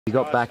You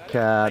got back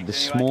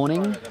this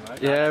morning?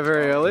 Yeah,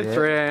 very early, yeah.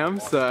 3 AM,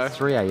 so...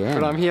 3 AM?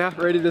 But I'm here,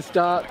 ready to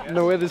start.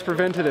 The weather's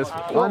prevented us.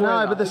 I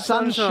know, but the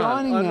sun's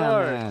shining now,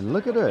 man.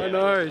 Look at it. I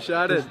know,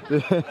 shattered.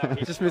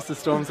 Just missed the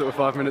storms that were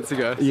 5 minutes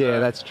ago. So yeah,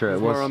 that's true.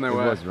 It was on their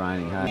way. It was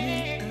raining,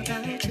 hey?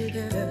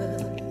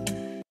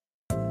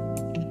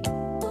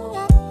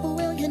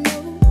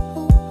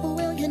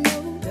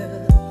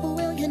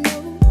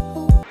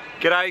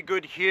 G'day,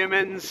 good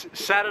humans.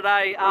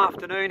 Saturday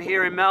afternoon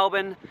here in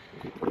Melbourne.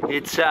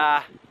 It's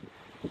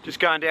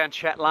just going down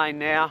Chat Lane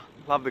now.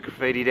 Love the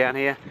graffiti down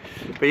here.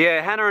 But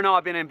yeah, Hannah and I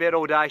have been in bed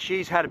all day.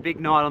 She's had a big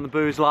night on the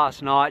booze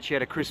last night. She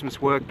had a Christmas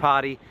work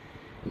party.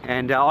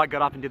 And I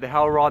got up and did the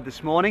hell ride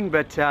this morning,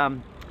 but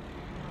had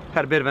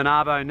a bit of an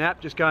arvo nap.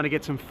 Just going to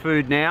get some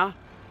food now.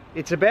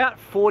 It's about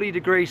 40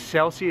 degrees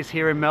Celsius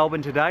here in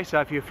Melbourne today.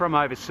 So if you're from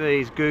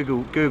overseas,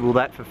 Google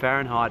that for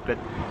Fahrenheit. But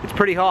it's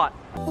pretty hot.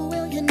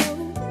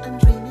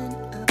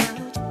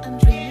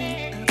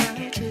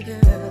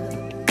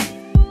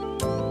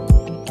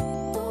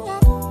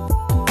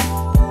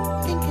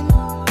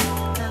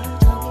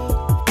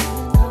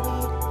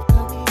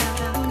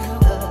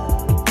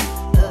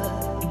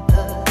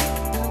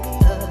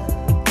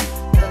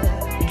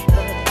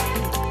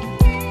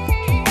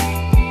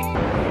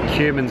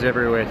 Humans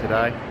everywhere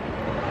today,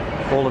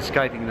 all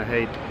escaping the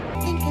heat.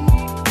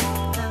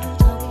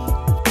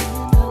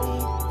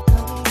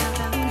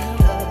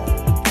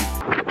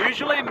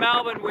 Usually in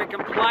Melbourne we're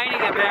complaining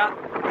about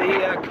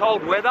the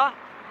cold weather,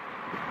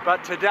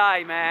 but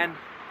today, man,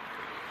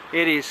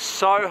 it is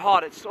so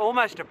hot, it's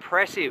almost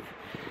oppressive.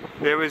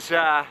 There was,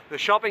 the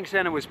shopping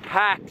centre was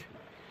packed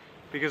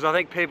because I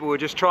think people were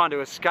just trying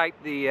to escape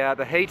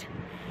the heat.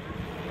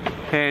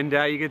 And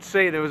you could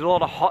see there was a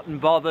lot of hot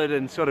and bothered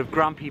and sort of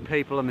grumpy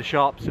people in the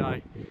shop, so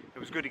it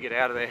was good to get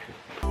out of there.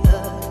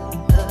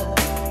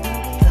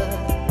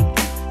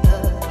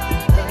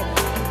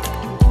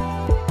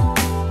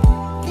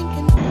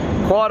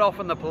 Quite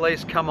often the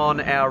police come on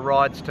our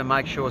rides to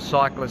make sure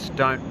cyclists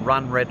don't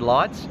run red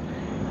lights.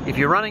 If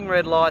you're running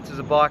red lights as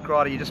a bike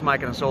rider, you're just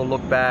making us all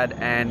look bad,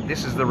 and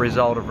this is the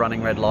result of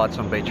running red lights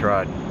on Beach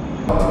Road.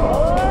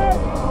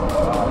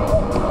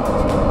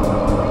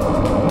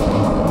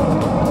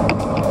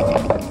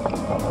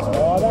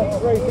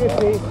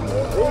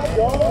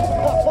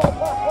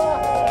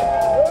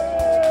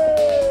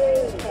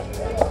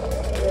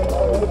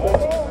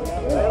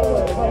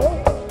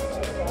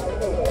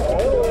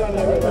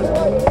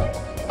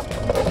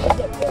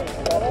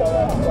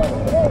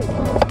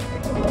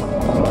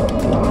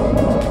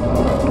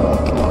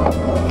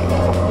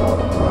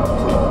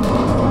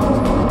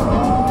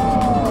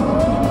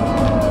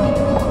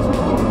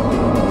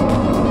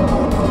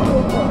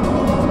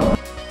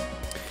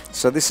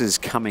 So this is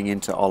coming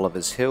into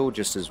Oliver's Hill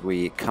just as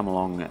we come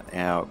along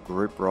our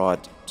group ride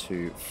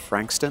to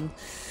Frankston,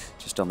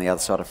 just on the other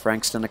side of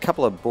Frankston. A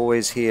couple of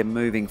boys here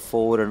moving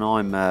forward,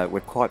 and we're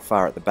quite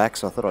far at the back,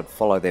 so I thought I'd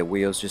follow their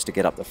wheels just to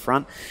get up the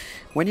front.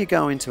 When you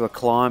go into a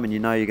climb and you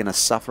know you're going to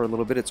suffer a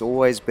little bit, it's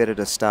always better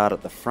to start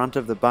at the front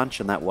of the bunch,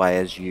 and that way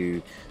as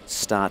you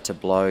start to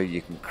blow,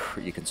 you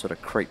can sort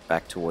of creep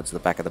back towards the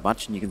back of the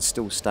bunch and you can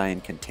still stay in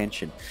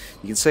contention.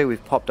 You can see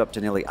we've popped up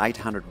to nearly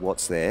 800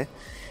 watts there.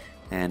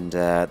 And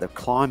the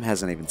climb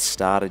hasn't even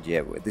started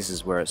yet. This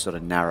is where it sort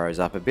of narrows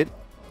up a bit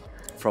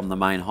from the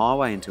main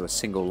highway into a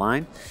single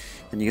lane.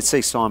 And you can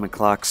see Simon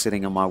Clark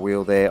sitting on my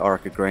wheel there,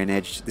 Orica Green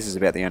Edge. This is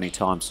about the only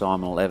time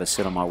Simon will ever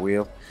sit on my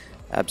wheel.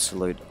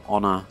 Absolute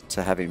honour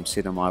to have him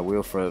sit on my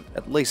wheel for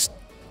at least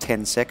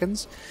 10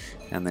 seconds.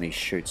 And then he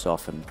shoots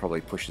off and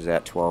probably pushes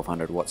out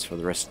 1200 watts for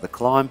the rest of the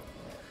climb.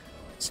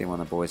 See one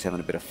of the boys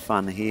having a bit of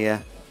fun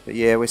here. But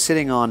yeah, we're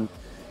sitting on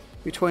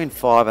between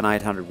 500 and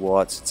 800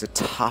 watts. It's a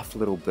tough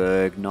little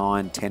berg,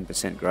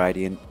 9–10%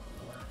 gradient,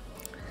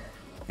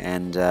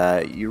 and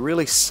you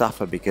really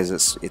suffer because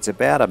it's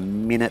about a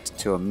minute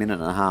to a minute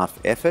and a half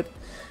effort,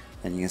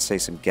 and you can see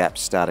some gaps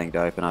starting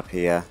to open up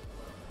here.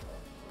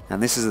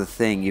 And this is the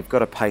thing, you've got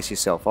to pace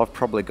yourself. I've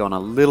probably gone a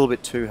little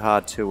bit too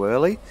hard too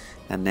early,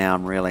 and now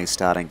I'm really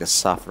starting to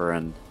suffer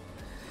and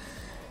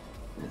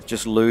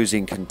just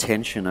losing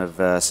contention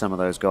of some of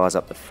those guys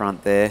up the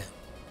front there.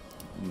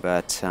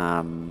 But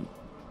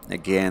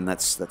again,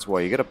 that's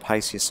why you got to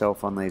pace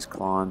yourself on these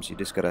climbs. You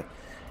just got to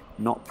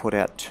not put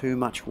out too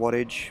much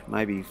wattage.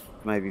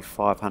 Maybe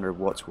 500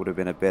 watts would have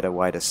been a better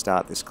way to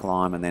start this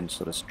climb, and then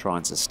sort of try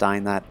and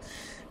sustain that.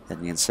 And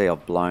you can see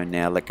I've blown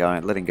now,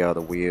 letting go of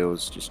the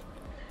wheels, just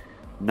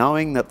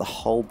knowing that the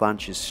whole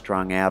bunch is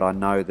strung out. I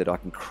know that I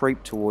can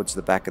creep towards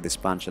the back of this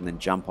bunch and then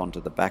jump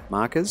onto the back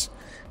markers,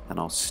 and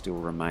I'll still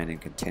remain in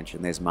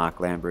contention. There's Mark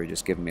Lambrew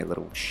just giving me a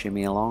little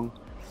shimmy along.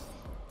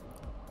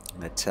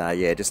 But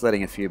yeah, just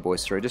letting a few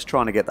boys through, just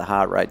trying to get the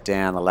heart rate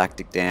down, the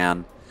lactic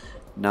down,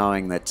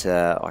 knowing that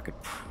I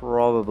could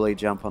probably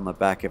jump on the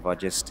back if I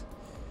just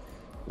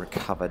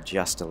recover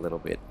just a little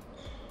bit.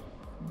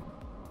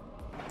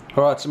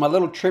 Alright, so my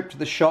little trip to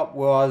the shop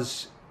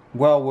was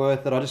well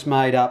worth it. I just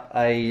made up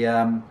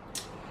a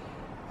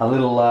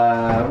little,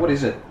 what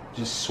is it?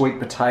 Just sweet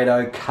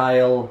potato,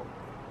 kale,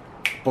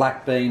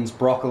 black beans,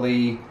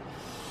 broccoli,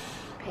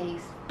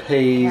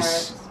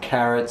 peas,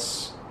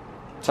 carrots.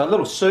 So a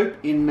little soup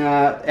in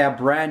our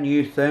brand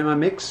new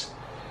Thermomix.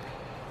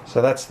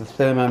 So that's the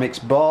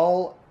Thermomix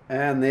bowl,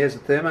 and there's the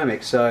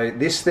Thermomix. So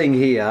this thing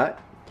here,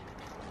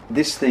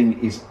 this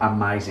thing is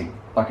amazing.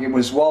 Like, it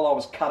was while I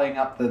was cutting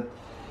up the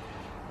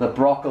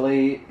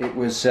broccoli, it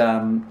was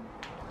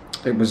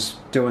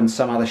doing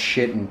some other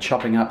shit and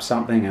chopping up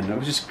something, and it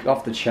was just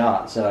off the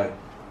chart. So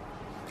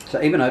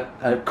even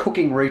a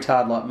cooking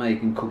retard like me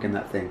can cook in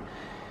that thing.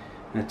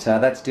 But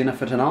that's dinner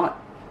for tonight.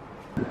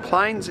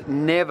 Planes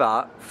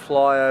never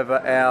fly over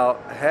our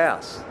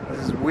house.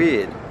 This is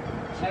weird.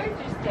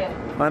 Just did.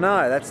 I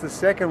know, that's the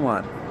second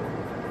one.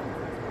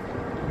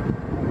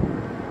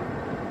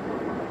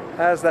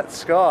 How's that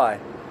sky?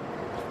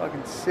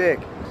 Fucking sick.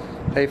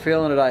 How you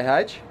feeling today,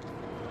 H?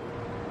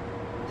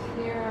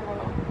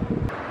 Terrible.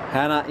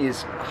 Hannah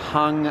is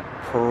hung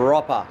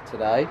proper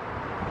today.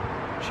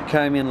 She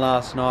came in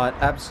last night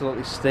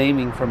absolutely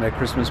steaming from her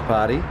Christmas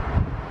party.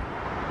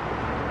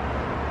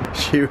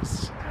 She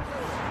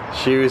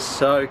was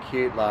so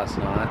cute last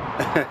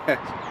night.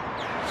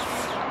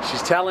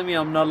 She's telling me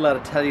I'm not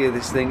allowed to tell you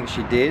this thing that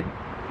she did,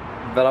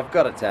 but I've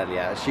got to tell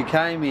you. She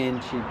came in,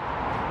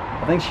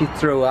 I think she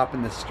threw up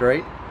in the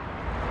street,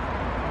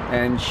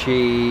 and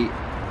she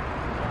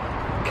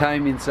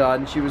came inside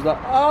and she was like,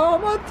 oh,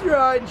 my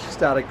throat, and she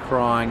started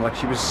crying like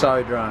she was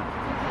so drunk.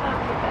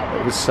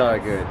 It was so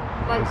good.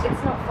 Like,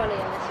 it's not funny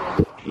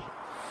unless you...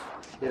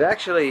 It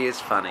actually is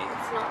funny.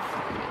 It's not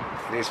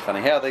funny. It is funny.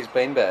 How are these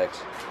beanbags?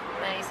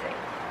 Amazing.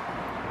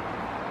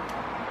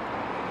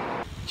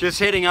 Just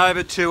heading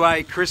over to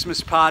a Christmas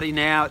party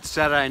now. It's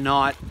Saturday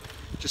night.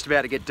 Just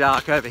about to get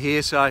dark over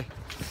here, so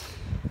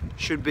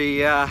should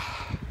be a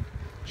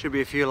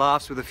few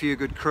laughs with a few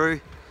good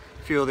crew.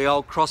 A few of the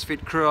old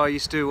CrossFit crew I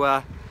used to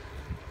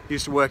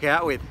work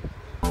out with.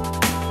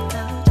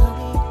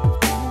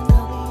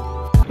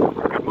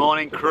 Good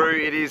morning,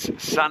 crew. It is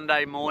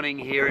Sunday morning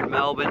here in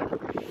Melbourne.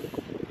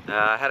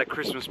 Had a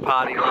Christmas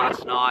party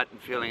last night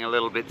and feeling a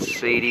little bit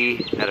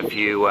seedy. Had a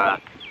few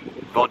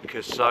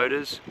vodka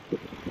sodas.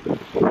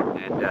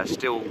 And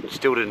still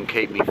didn't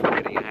keep me from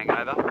getting a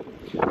hangover.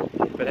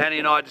 But Hanny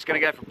and I are just going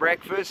to go for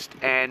breakfast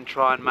and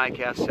try and make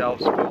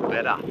ourselves feel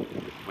better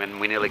when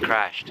we nearly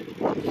crashed.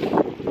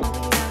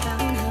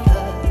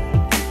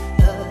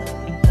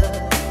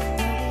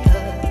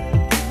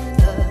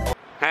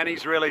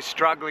 Hanny's really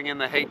struggling in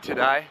the heat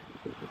today.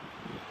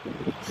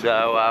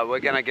 So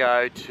we're going to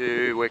go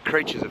to, we're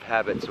creatures of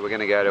habit, so we're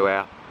going to go to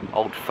our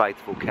Old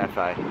Faithful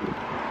cafe.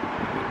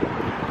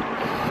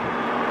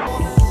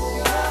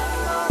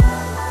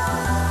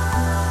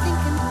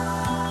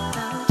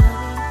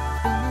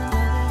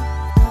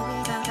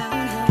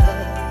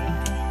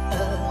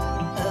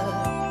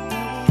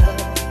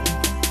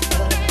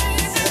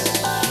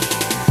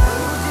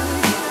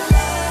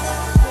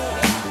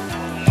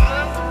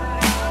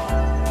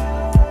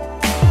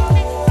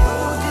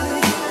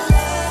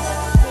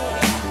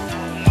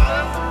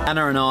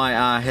 Anna and I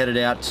are headed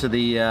out to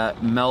the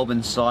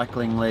Melbourne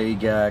Cycling League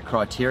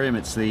criterium.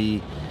 It's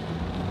the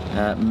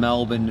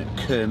Melbourne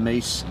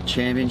Kermesse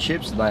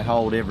Championships. They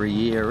hold every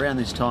year around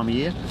this time of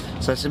year.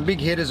 So some big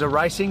hitters are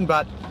racing,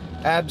 but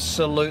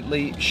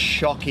absolutely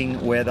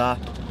shocking weather.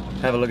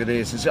 Have a look at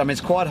this. I mean,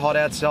 it's quite hot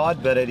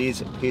outside, but it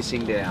is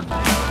pissing down.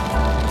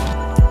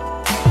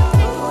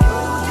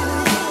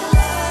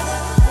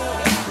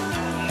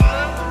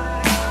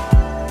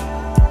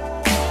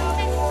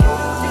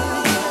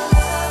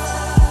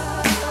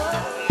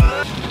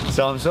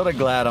 So I'm sort of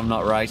glad I'm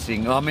not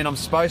racing. I mean, I'm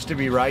supposed to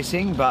be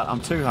racing, but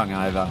I'm too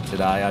hungover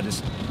today.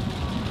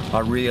 I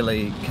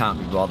really can't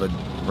be bothered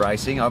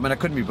racing. I mean, I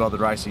couldn't be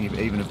bothered racing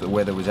even if the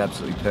weather was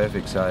absolutely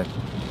perfect. So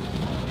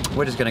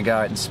we're just going to go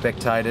out and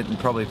spectate it and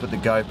probably put the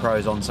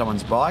GoPros on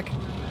someone's bike.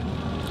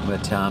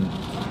 But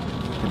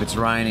if it's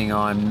raining,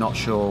 I'm not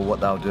sure what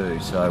they'll do.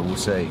 So we'll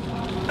see.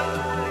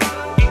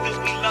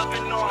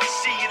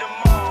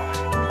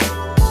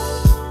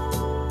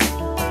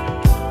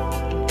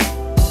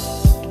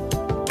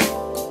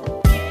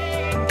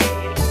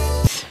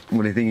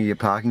 What do you think of your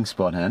parking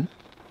spot, Han?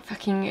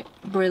 Fucking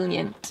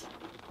brilliant.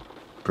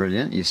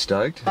 Brilliant, you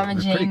stoked? I'm a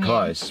We're pretty genius.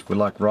 close, we're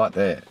like right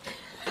there.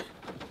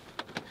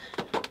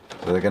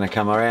 So they're going to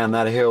come around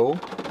that hill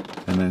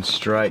and then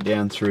straight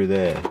down through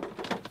there.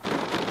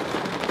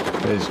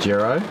 There's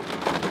Gero.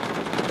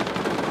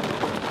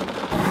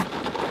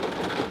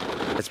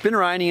 It's been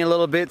raining a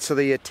little bit, so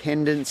the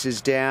attendance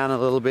is down a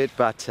little bit,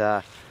 but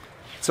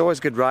it's always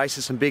good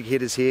races, some big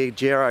hitters here.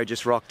 Gero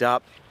just rocked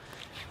up.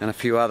 And a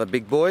few other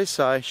big boys,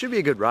 so it should be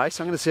a good race.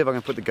 I'm going to see if I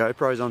can put the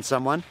GoPros on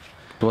someone.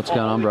 What's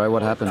going on, bro?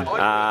 What happened?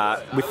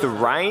 With the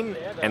rain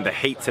and the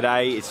heat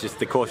today, it's just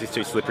the course is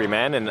too slippery,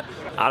 man, and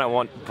I don't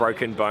want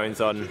broken bones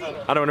on.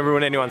 I don't want to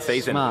ruin anyone's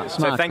season. Smart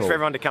so thanks call. for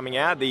everyone to coming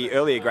out. The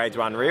earlier grades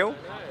were unreal.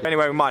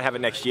 Anyway, we might have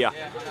it next year.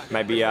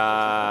 Maybe,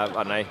 I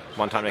don't know,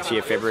 one time next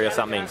year, February or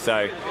something.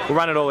 So we'll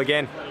run it all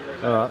again.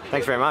 All right.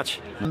 Thanks very much.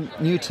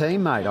 New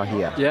team, mate, I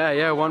hear.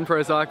 Yeah, One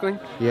Pro Cycling.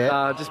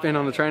 Yeah. Just been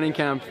on a training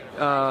camp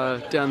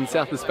down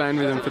south of Spain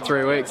with him for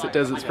 3 weeks at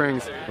Desert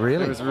Springs.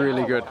 Really? It was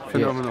really good.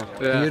 Phenomenal.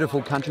 Yeah.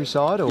 Beautiful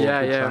countryside? Or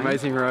Yeah, good training?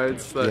 amazing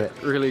roads. Like,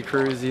 really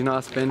cruisy,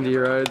 nice bendy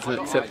roads,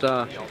 except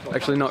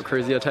actually not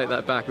cruisy, I take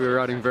that back. We were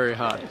riding very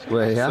hard.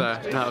 Were you? So,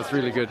 no, it was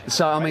really good.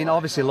 So, I mean,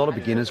 obviously a lot of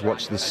beginners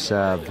watch this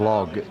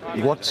vlog.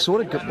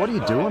 What do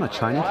you do on a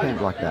training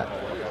camp like that?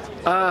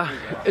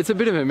 It's a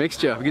bit of a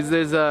mixture because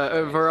there's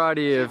a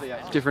variety of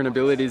different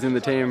abilities in the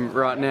team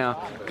right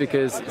now,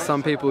 because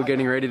some people are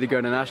getting ready to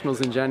go to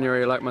nationals in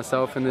January like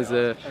myself, and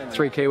there's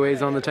 3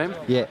 Kiwis on the team.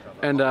 Yeah.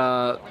 And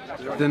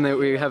then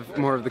we have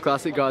more of the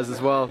classic guys as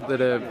well,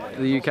 that are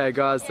the UK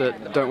guys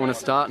that don't want to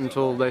start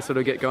until they sort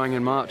of get going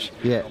in March.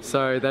 Yeah.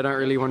 So they don't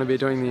really want to be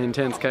doing the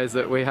intense Ks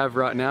that we have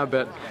right now,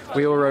 but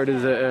we all rode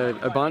as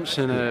a bunch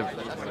and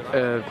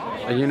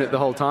a unit the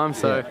whole time,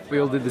 so we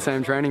all did the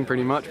same training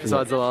pretty much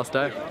besides the last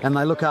day. And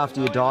they look after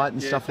your diet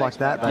and stuff like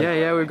that?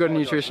 Yeah, we've got a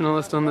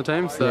nutritionalist on the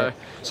team, so... Yeah.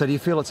 So do you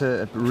feel it's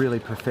a really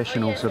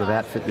professional sort of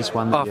outfit, this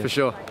one? Oh, for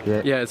sure.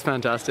 Yeah, it's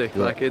fantastic.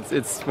 Yeah. Like,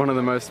 it's one of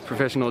the most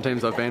professional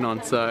teams I've been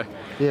on, so...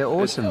 Yeah,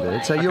 awesome,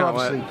 dude. So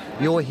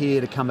you're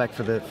here to come back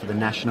for the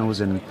nationals,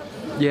 and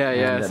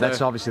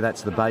so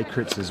that's the Bay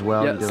Crits as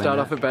well. Yeah, start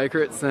off at Bay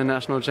Crits, then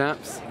national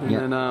champs, and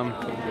then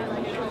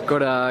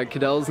got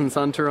Cadell's and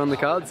Sunter on the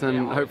cards,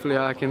 and hopefully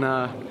I can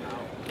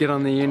get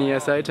on the Uni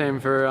SA team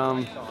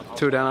for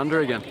Tour Down Under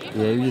again.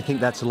 Yeah, you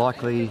think that's a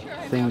likely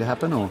thing to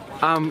happen, or?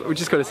 We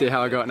just got to see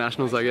how I go at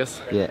nationals, I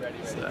guess. Yeah.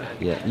 So.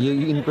 Yeah.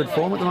 You in good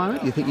form at the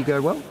moment? You think you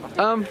go well?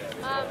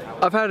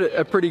 I've had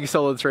a pretty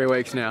solid 3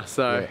 weeks now,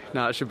 so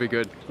no, it should be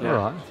good. Yeah.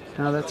 All right.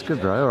 No, that's good,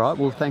 bro. All right.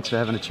 Well, thanks for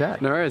having a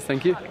chat. No worries.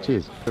 Thank you.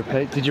 Cheers.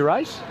 Repeat. Did you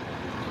race?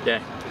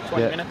 Yeah.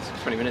 20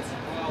 minutes.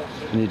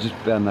 And you just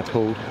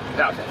pulled.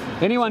 Yeah, okay.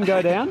 Anyone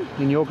go down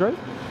in your group?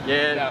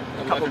 Yeah,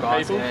 a couple of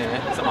guys.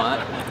 Yeah, something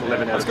like that.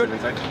 11 hours. That's good.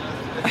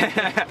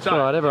 It's all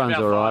right. Everyone's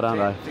all right, aren't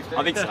they?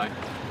 I think so.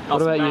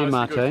 What about you,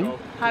 Martine?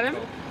 Pardon?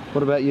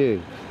 What about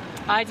you?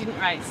 I didn't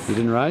race. You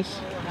didn't race?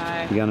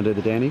 No. You going to do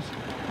the Dandies?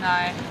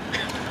 No.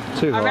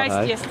 Too hot, I raced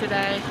eh?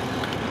 yesterday.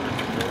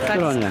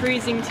 Good on So you. it's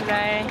cruising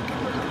today.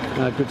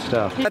 Good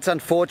stuff. That's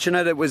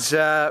unfortunate. It was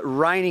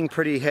raining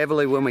pretty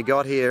heavily when we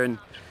got here, and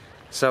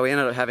so we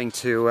ended up having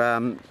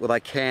to, they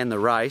canned the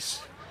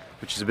race,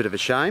 which is a bit of a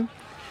shame.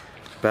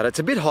 But it's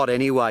a bit hot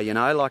anyway, you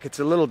know, like it's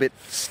a little bit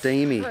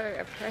steamy. So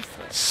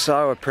oppressive.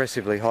 So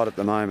oppressively hot at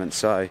the moment,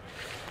 so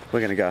we're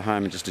going to go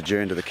home and just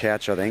adjourn to the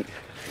couch, I think.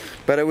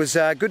 But it was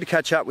good to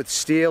catch up with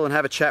Steele and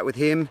have a chat with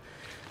him.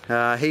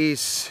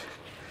 He's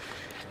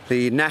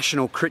the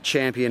national crit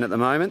champion at the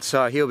moment,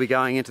 so he'll be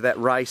going into that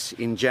race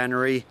in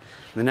January,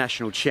 the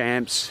national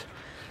champs,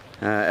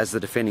 as the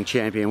defending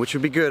champion, which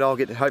would be good. I'll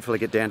hopefully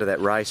get down to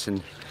that race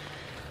and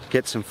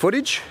get some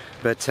footage.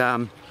 But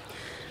I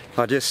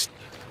just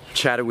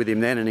chatted with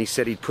him then, and he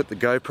said he'd put the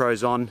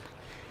GoPros on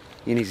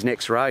in his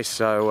next race,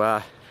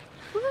 so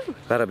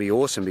that'll be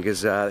awesome,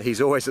 because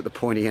he's always at the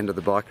pointy end of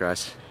the bike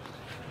race.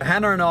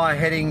 Hannah and I are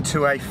heading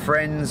to a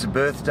friend's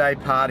birthday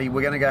party.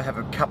 We're going to go have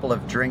a couple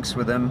of drinks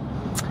with them.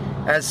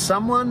 As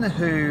someone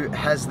who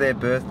has their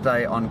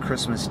birthday on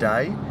Christmas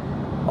Day,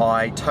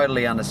 I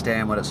totally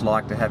understand what it's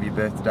like to have your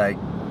birthday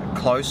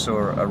close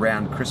or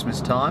around Christmas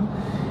time.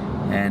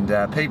 And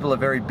people are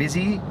very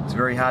busy. It's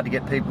very hard to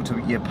get people to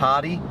your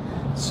party.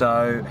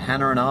 So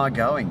Hannah and I are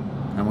going,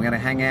 and we're going to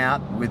hang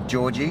out with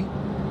Georgie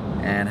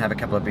and have a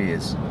couple of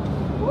beers.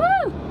 Woo!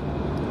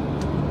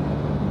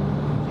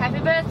 Happy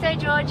birthday,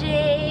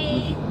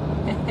 Georgie!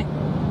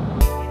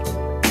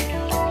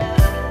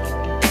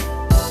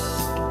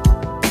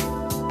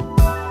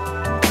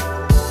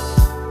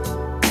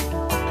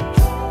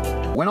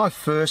 When I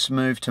first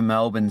moved to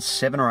Melbourne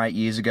 7 or 8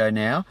 years ago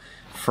now,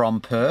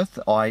 from Perth,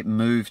 I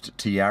moved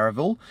to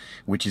Yarraville,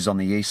 which is on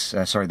the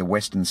the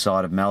western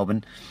side of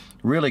Melbourne.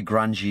 Really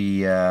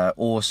grungy,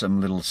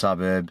 awesome little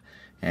suburb,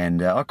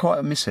 and I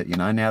quite miss it, you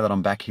know. Now that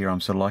I'm back here,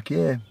 I'm sort of like,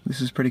 yeah, this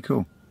is pretty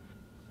cool.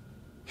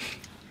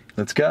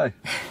 Let's go.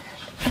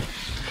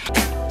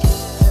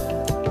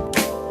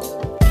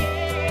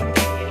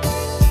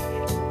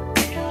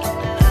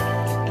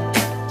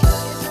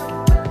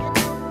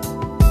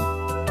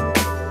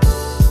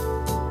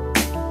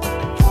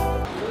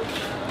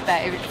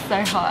 Babe, it's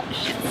so hot.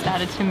 Shit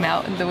started to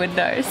melt in the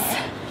windows.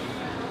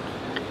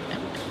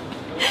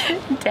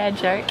 Dad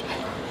joke.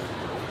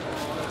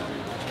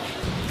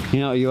 You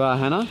know what you are,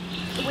 Hannah?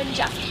 The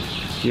Whinger.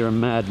 You're a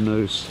mad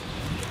moose.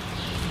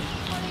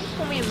 Why do you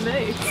call me a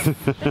moose?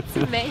 That's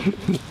me.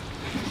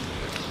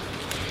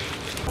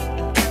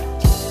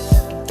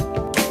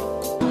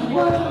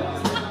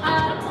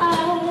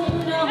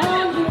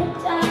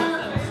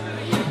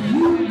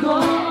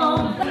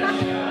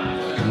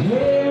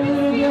 Yeah.